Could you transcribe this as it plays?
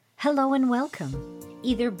Hello and welcome.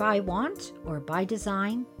 Either by want or by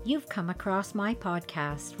design, you've come across my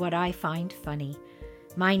podcast, What I Find Funny.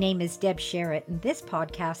 My name is Deb Sherritt, and this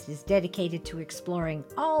podcast is dedicated to exploring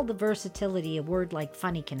all the versatility a word like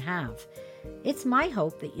funny can have. It's my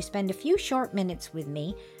hope that you spend a few short minutes with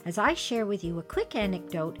me as I share with you a quick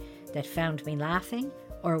anecdote that found me laughing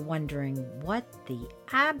or wondering what the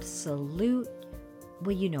absolute...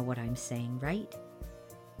 Well, you know what I'm saying, right?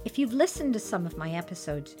 If you've listened to some of my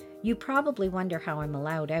episodes, you probably wonder how I'm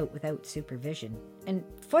allowed out without supervision. And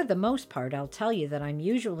for the most part, I'll tell you that I'm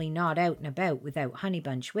usually not out and about without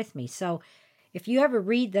Honeybunch with me. So if you ever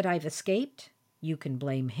read that I've escaped, you can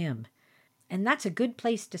blame him. And that's a good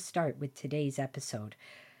place to start with today's episode,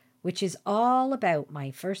 which is all about my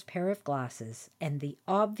first pair of glasses and the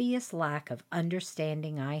obvious lack of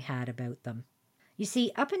understanding I had about them. You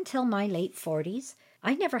see, up until my late 40s,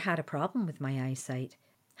 I never had a problem with my eyesight.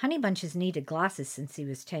 Honeybunch has needed glasses since he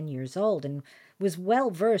was 10 years old and was well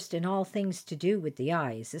versed in all things to do with the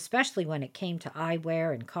eyes, especially when it came to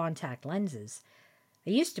eyewear and contact lenses. I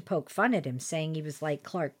used to poke fun at him, saying he was like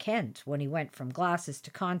Clark Kent when he went from glasses to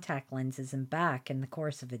contact lenses and back in the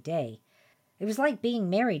course of a day. It was like being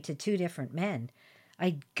married to two different men.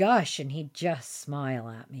 I'd gush and he'd just smile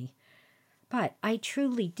at me. But I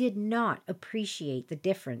truly did not appreciate the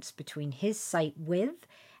difference between his sight with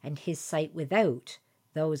and his sight without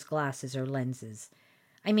those glasses or lenses.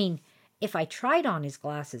 I mean, if I tried on his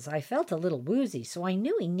glasses, I felt a little woozy, so I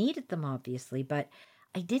knew he needed them, obviously, but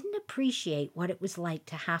I didn't appreciate what it was like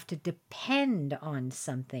to have to depend on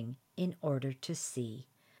something in order to see.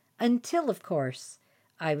 Until, of course,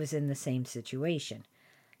 I was in the same situation.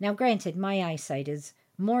 Now, granted, my eyesight is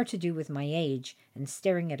more to do with my age and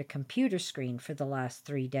staring at a computer screen for the last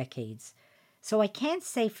 3 decades. So I can't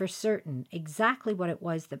say for certain exactly what it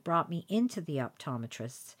was that brought me into the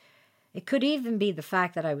optometrist's. It could even be the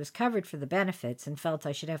fact that I was covered for the benefits and felt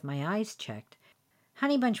I should have my eyes checked.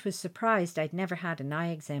 Honeybunch was surprised I'd never had an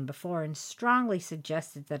eye exam before and strongly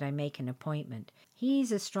suggested that I make an appointment.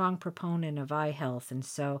 He's a strong proponent of eye health, and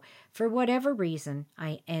so, for whatever reason,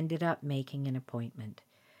 I ended up making an appointment.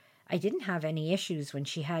 I didn't have any issues when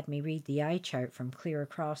she had me read the eye chart from clear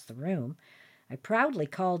across the room. I proudly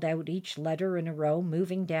called out each letter in a row,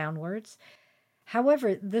 moving downwards.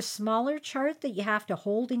 However, the smaller chart that you have to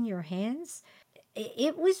hold in your hands,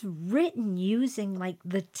 it was written using like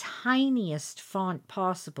the tiniest font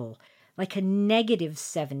possible, like a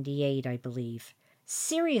 -78, I believe.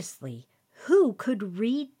 Seriously, who could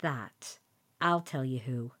read that? I'll tell you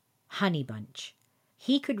who. Honeybunch.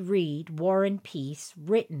 He could read War and Peace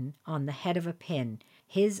written on the head of a pin.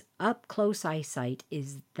 His up-close eyesight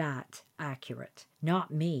is that accurate.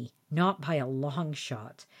 Not me, not by a long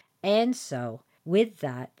shot. And so, with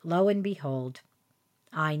that, lo and behold,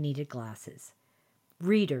 I needed glasses.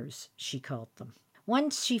 Readers, she called them.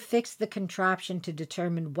 Once she fixed the contraption to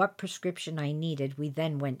determine what prescription I needed, we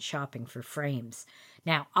then went shopping for frames.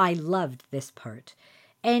 Now, I loved this part.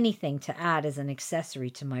 Anything to add as an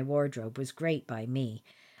accessory to my wardrobe was great by me.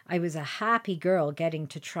 I was a happy girl getting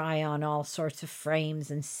to try on all sorts of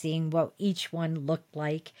frames and seeing what each one looked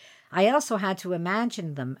like. I also had to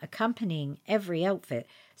imagine them accompanying every outfit.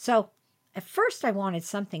 So at first I wanted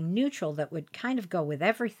something neutral that would kind of go with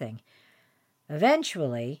everything.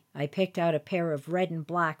 Eventually, I picked out a pair of red and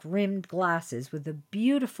black rimmed glasses with a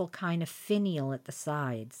beautiful kind of finial at the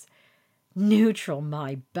sides. Neutral,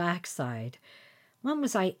 my backside. When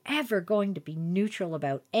was I ever going to be neutral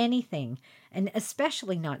about anything, and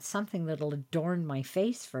especially not something that'll adorn my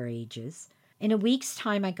face for ages? In a week's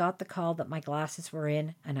time, I got the call that my glasses were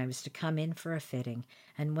in, and I was to come in for a fitting.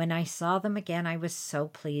 And when I saw them again, I was so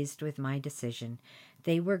pleased with my decision.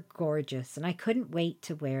 They were gorgeous, and I couldn't wait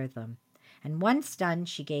to wear them. And once done,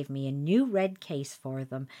 she gave me a new red case for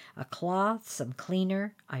them, a cloth, some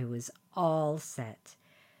cleaner. I was all set.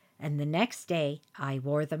 And the next day, I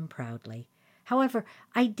wore them proudly. However,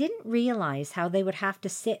 I didn't realize how they would have to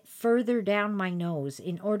sit further down my nose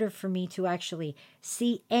in order for me to actually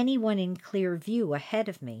see anyone in clear view ahead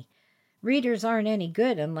of me. Readers aren't any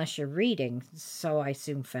good unless you're reading, so I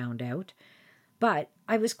soon found out. But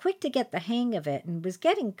I was quick to get the hang of it and was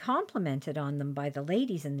getting complimented on them by the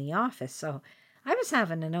ladies in the office, so I was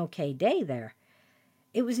having an okay day there.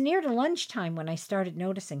 It was near to lunchtime when I started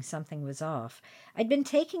noticing something was off. I'd been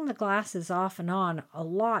taking the glasses off and on a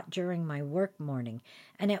lot during my work morning,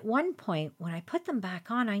 and at one point, when I put them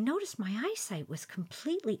back on, I noticed my eyesight was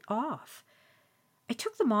completely off. I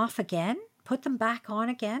took them off again, put them back on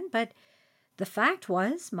again, but the fact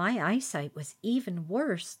was my eyesight was even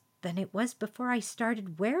worse than it was before I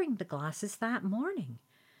started wearing the glasses that morning.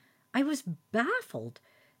 I was baffled.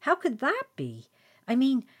 How could that be? I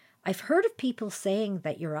mean, I've heard of people saying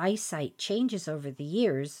that your eyesight changes over the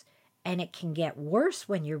years and it can get worse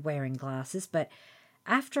when you're wearing glasses, but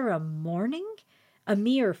after a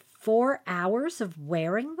mere 4 hours of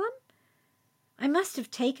wearing them, I must have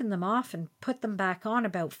taken them off and put them back on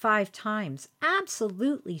about 5 times,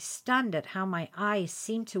 absolutely stunned at how my eyes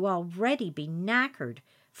seemed to already be knackered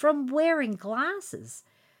from wearing glasses.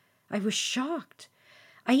 I was shocked.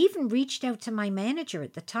 I even reached out to my manager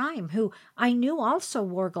at the time, who I knew also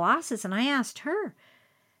wore glasses, and I asked her,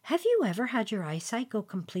 "Have you ever had your eyesight go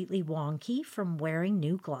completely wonky from wearing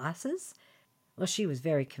new glasses?" Well, she was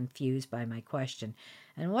very confused by my question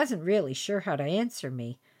and wasn't really sure how to answer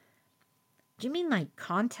me. "Do you mean like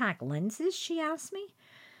contact lenses?" she asked me.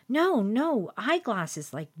 No,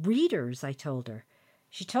 eyeglasses like readers," I told her.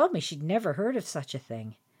 She told me she'd never heard of such a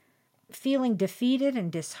thing. Feeling defeated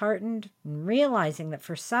and disheartened, and realizing that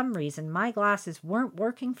for some reason my glasses weren't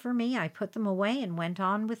working for me, I put them away and went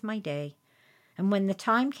on with my day. And when the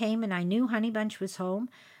time came and I knew Honeybunch was home,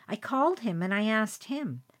 I called him and I asked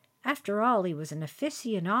him. After all, he was an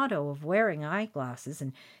aficionado of wearing eyeglasses,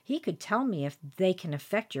 and he could tell me if they can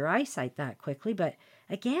affect your eyesight that quickly, but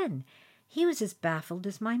again, he was as baffled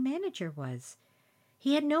as my manager was.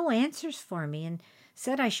 He had no answers for me and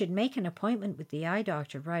said I should make an appointment with the eye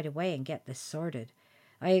doctor right away and get this sorted.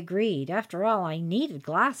 I agreed. After all, I needed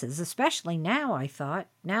glasses, especially now, I thought,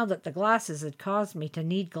 now that the glasses had caused me to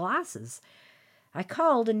need glasses. I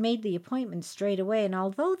called and made the appointment straight away, and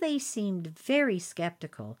although they seemed very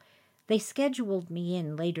skeptical, they scheduled me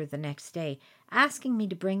in later the next day, asking me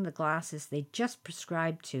to bring the glasses they'd just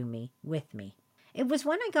prescribed to me with me. It was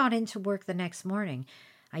when I got into work the next morning.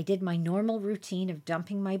 I did my normal routine of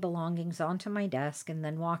dumping my belongings onto my desk and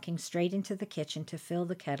then walking straight into the kitchen to fill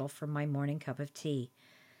the kettle for my morning cup of tea.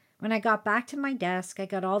 When I got back to my desk, I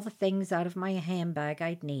got all the things out of my handbag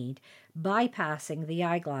I'd need, bypassing the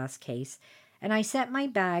eyeglass case, and I set my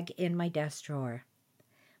bag in my desk drawer.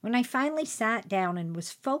 When I finally sat down and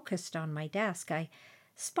was focused on my desk, I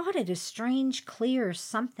spotted a strange, clear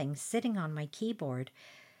something sitting on my keyboard.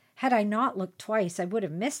 Had I not looked twice, I would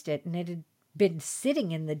have missed it, and it had been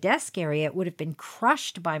sitting in the desk area. It would have been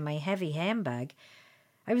crushed by my heavy handbag.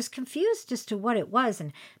 I was confused as to what it was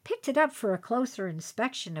and picked it up for a closer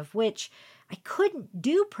inspection, of which I couldn't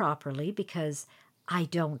do properly because I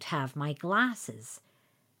don't have my glasses.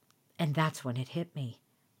 And that's when it hit me.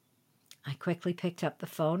 I quickly picked up the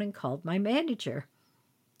phone and called my manager.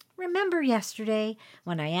 "Remember yesterday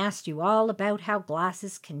when I asked you all about how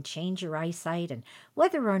glasses can change your eyesight and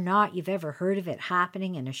whether or not you've ever heard of it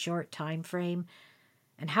happening in a short time frame,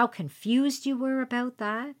 and how confused you were about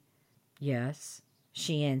that?" "Yes,"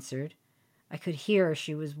 she answered. I could hear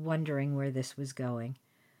she was wondering where this was going.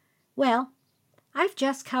 "Well, I've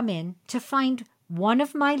just come in to find one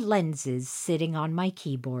of my lenses sitting on my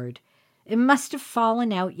keyboard. It must have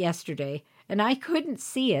fallen out yesterday, and I couldn't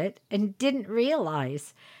see it and didn't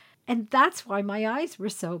realize. And that's why my eyes were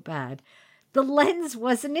so bad. The lens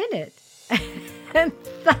wasn't in it." And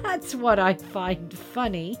that's what I find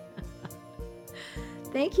funny.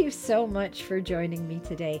 Thank you so much for joining me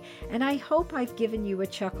today, and I hope I've given you a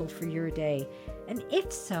chuckle for your day. And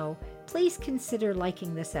if so, please consider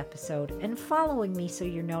liking this episode and following me so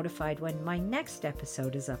you're notified when my next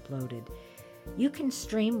episode is uploaded. You can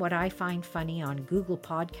stream What I Find Funny on Google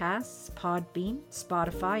Podcasts, Podbean,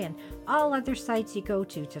 Spotify, and all other sites you go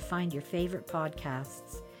to find your favorite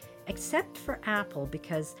podcasts. Except for Apple,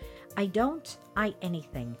 because I don't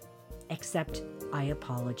anything, except I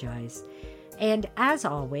apologize. And as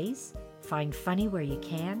always, find funny where you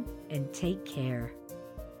can and take care.